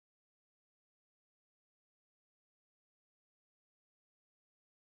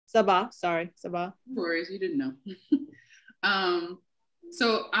Sabah, sorry, Sabah. No worries, you didn't know.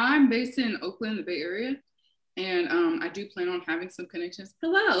 So I'm based in Oakland, the Bay Area, and I do plan on having some connections.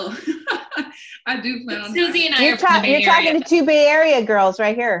 Hello. I do plan on Susie and I You're talking to two Bay Area girls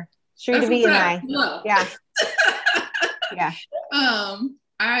right here. Shrita and I. Hello. Yeah. Yeah.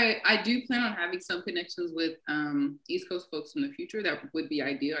 I do plan on having some connections with East Coast folks in the future. That would be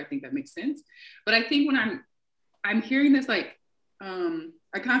ideal. I think that makes sense. But I think when I'm hearing this, like,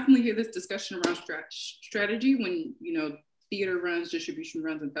 I constantly hear this discussion around strategy when, you know, theater runs, distribution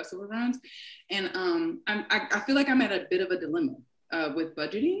runs, and festival runs. And I feel like I'm at a bit of a dilemma with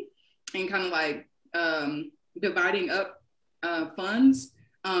budgeting and kind of like dividing up funds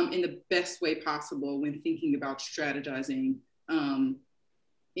in the best way possible when thinking about strategizing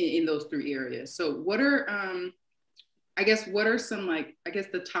in those three areas. So what are, what are some, like,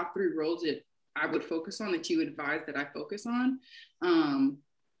 the top three roles that I would focus on, that you advise that I focus on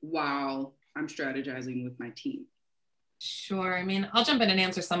while I'm strategizing with my team? Sure. I mean, I'll jump in and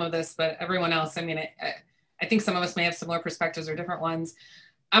answer some of this, but everyone else, I mean, I think some of us may have similar perspectives or different ones.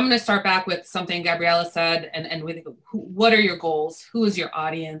 I'm going to start back with something Gabriella said, and with what are your goals? Who is your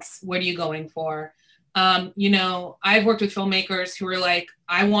audience? What are you going for? You know, I've worked with filmmakers who are like,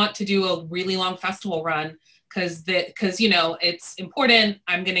 I want to do a really long festival run because you know, it's important.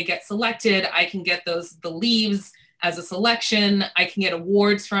 I'm going to get selected. I can get the leaves as a selection. I can get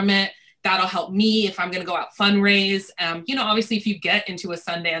awards from it. That'll help me if I'm going to go out fundraise. You know, obviously, if you get into a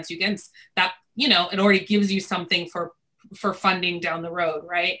Sundance, you get that, you know, it already gives you something for funding down the road,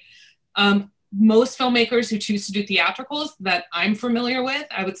 right? Most filmmakers who choose to do theatricals that I'm familiar with,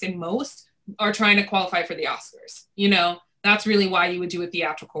 I would say most, are trying to qualify for the Oscars. You know, that's really why you would do a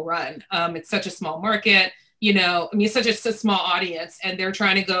theatrical run. It's such a small market, you know, I mean, it's such a small audience, and they're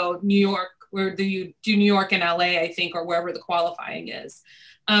trying to go New York, where do you do New York and LA, I think, or wherever the qualifying is.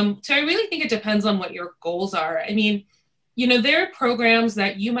 So I really think it depends on what your goals are. I mean, you know, there are programs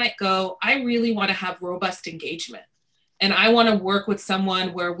that you might go, I really want to have robust engagement. And I want to work with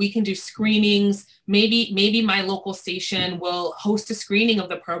someone where we can do screenings. Maybe my local station will host a screening of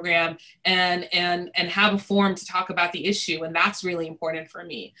the program and have a forum to talk about the issue. And that's really important for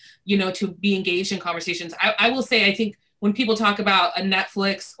me, you know, to be engaged in conversations. I will say, I think when people talk about a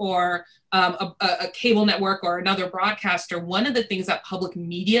Netflix or a cable network or another broadcaster, one of the things that public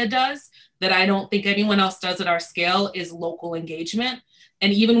media does that I don't think anyone else does at our scale is local engagement.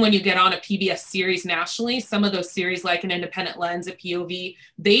 And even when you get on a PBS series nationally, some of those series like An Independent Lens, a POV,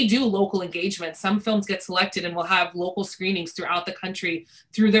 they do local engagement. Some films get selected and will have local screenings throughout the country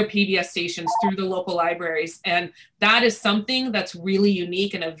through their PBS stations, through the local libraries. And that is something that's really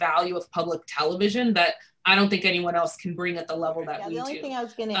unique and a value of public television that I don't think anyone else can bring at the level that we do. The only thing I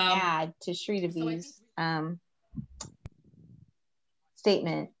was going to add to Shrita B's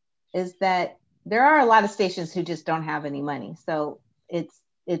statement is that there are a lot of stations who just don't have any money. So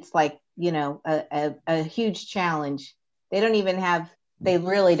it's like, you know, a huge challenge. They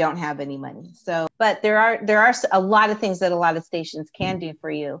really don't have any money. So, but there are a lot of things that a lot of stations can do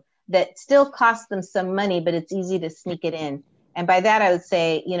for you that still cost them some money, but it's easy to sneak it in. And by that, I would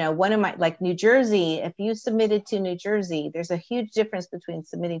say, you know, one of my, like New Jersey, if you submitted to New Jersey, there's a huge difference between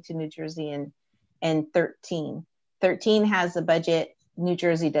submitting to New Jersey and 13. 13 has a budget. New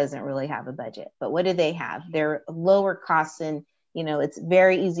Jersey doesn't really have a budget, but what do they have? They're lower costs, and, you know, it's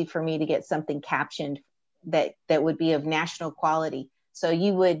very easy for me to get something captioned that would be of national quality. So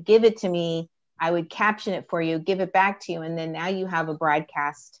you would give it to me, I would caption it for you, give it back to you, and then now you have a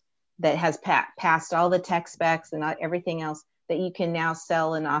broadcast that has passed all the tech specs and everything else that you can now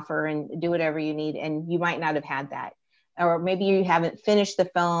sell and offer and do whatever you need. And you might not have had that. Or maybe you haven't finished the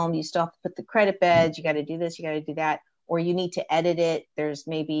film, you still have to put the credit beds, you got to do this, you got to do that, or you need to edit it. There's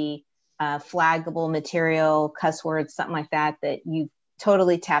maybe flaggable material, cuss words, something like that you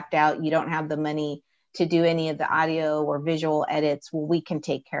totally tapped out. You don't have the money to do any of the audio or visual edits. Well, we can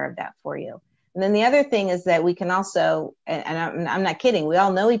take care of that for you. And then the other thing is that we can also, and I'm not kidding, we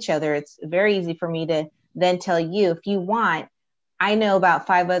all know each other. It's very easy for me to then tell you, if you want, I know about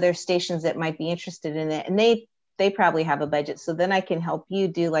 5 other stations that might be interested in it, and they probably have a budget. So then I can help you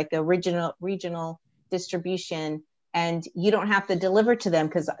do like a regional distribution, and you don't have to deliver to them,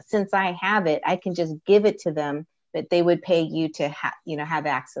 because since I have it, I can just give it to them, but they would pay you to have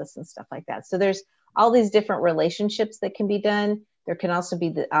access and stuff like that. So there's all these different relationships that can be done. There can also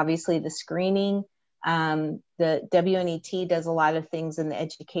be obviously the screening. The WNET does a lot of things in the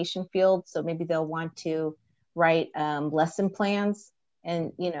education field. So maybe they'll want to write lesson plans.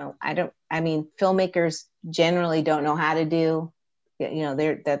 And, you know, filmmakers generally don't know how to do, you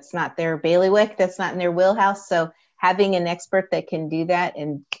know, that's not their bailiwick. That's not in their wheelhouse. So having an expert that can do that,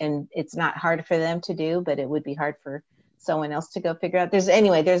 and it's not hard for them to do, but it would be hard for someone else to go figure out. There's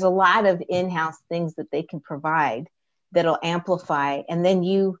a lot of in-house things that they can provide that'll amplify, and then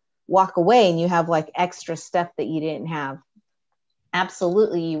you walk away and you have like extra stuff that you didn't have.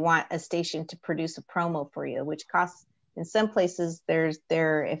 Absolutely, you want a station to produce a promo for you, which costs, in some places,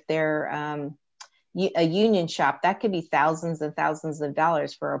 if they're a union shop, that could be thousands and thousands of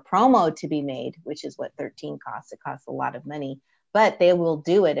dollars for a promo to be made, which is what 13 costs. It costs a lot of money, but they will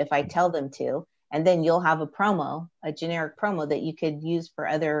do it if I tell them to. And then you'll have a promo, a generic promo that you could use for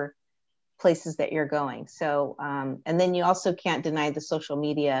other places that you're going. So, and then you also can't deny the social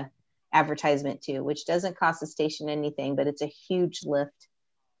media advertisement too, which doesn't cost the station anything, but it's a huge lift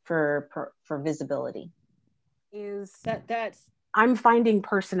for visibility. Is that's I'm finding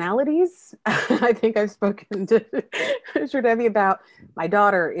personalities. I think I've spoken to Mr. Debbie about my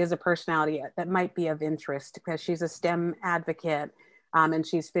daughter is a personality that might be of interest because she's a STEM advocate, and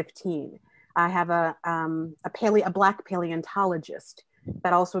she's 15. I have a Black paleontologist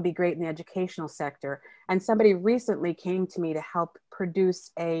that also would be great in the educational sector. And somebody recently came to me to help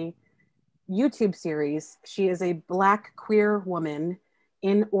produce a YouTube series. She is a Black queer woman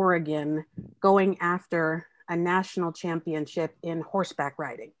in Oregon going after a national championship in horseback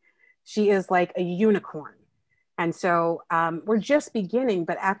riding. She is like a unicorn. And so we're just beginning,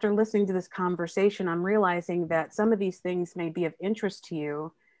 but after listening to this conversation, I'm realizing that some of these things may be of interest to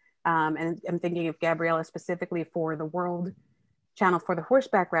you. And I'm thinking of Gabriella specifically for the World Channel for the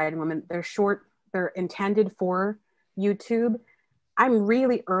horseback riding women. They're intended for YouTube. I'm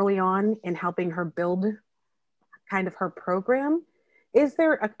really early on in helping her build kind of her program. Is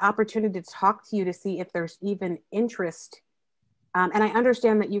there an opportunity to talk to you to see if there's even interest? And I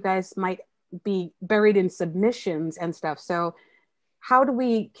understand that you guys might be buried in submissions and stuff. So how do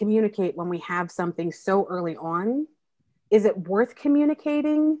we communicate when we have something so early on? Is it worth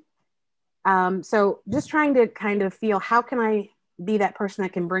communicating? So just trying to kind of feel, how can I be that person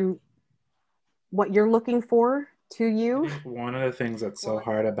that can bring what you're looking for to you? One of the things that's so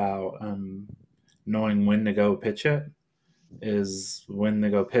hard about knowing when to go pitch it is when to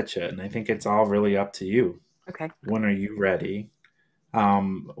go pitch it. And I think it's all really up to you. Okay. When are you ready?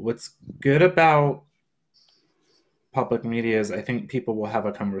 What's good about public media is I think people will have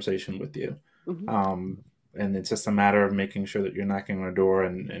a conversation with you. Mm-hmm. And it's just a matter of making sure that you're knocking on the door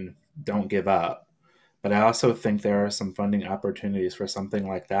and don't give up. But I also think there are some funding opportunities for something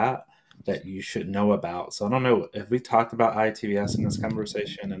like that you should know about. So I don't know if we talked about ITVS in this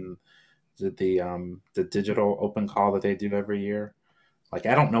conversation and the digital open call that they do every year. Like,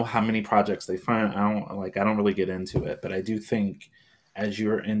 I don't know how many projects they fund. I don't really get into it, but I do think as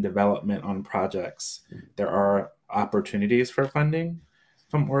you're in development on projects, there are opportunities for funding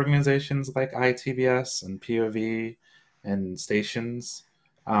from organizations like ITVS and POV and stations.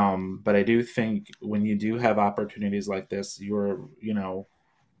 But I do think when you do have opportunities like this,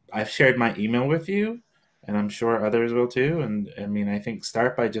 I've shared my email with you, and I'm sure others will too. And I mean, I think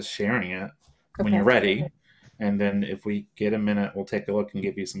start by just sharing it when you're ready. And then if we get a minute, we'll take a look and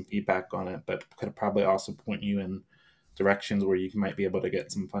give you some feedback on it, but could probably also point you in directions where you might be able to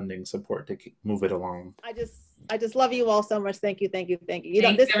get some funding support to move it along. I just love you all so much. Thank you. Thanks,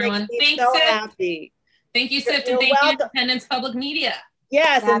 everyone. Thanks, so happy. Thank you, SIFT, and thank you, Independence Public Media.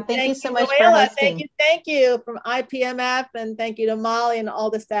 Yes, and thank you so much for hosting. Thank you from IPMF, and thank you to Molly and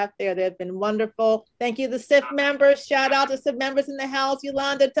all the staff there. They've been wonderful. Thank you to the SIFT members. Shout out to SIFT members in the house: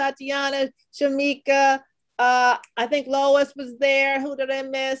 Yolanda, Tatiana, Shamika. I think Lois was there. Who did I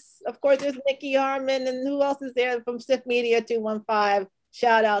miss? Of course, there's Nikki Harmon, and who else is there from SIFTMedia 215?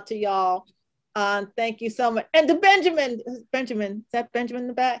 Shout out to y'all. Thank you so much. And to Benjamin. Is that Benjamin in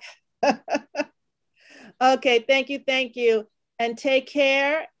the back? Okay, thank you. And take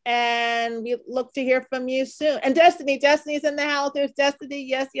care, and we look to hear from you soon. And Destiny's in the house. There's Destiny.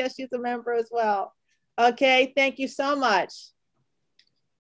 Yes, she's a member as well. Okay, thank you so much.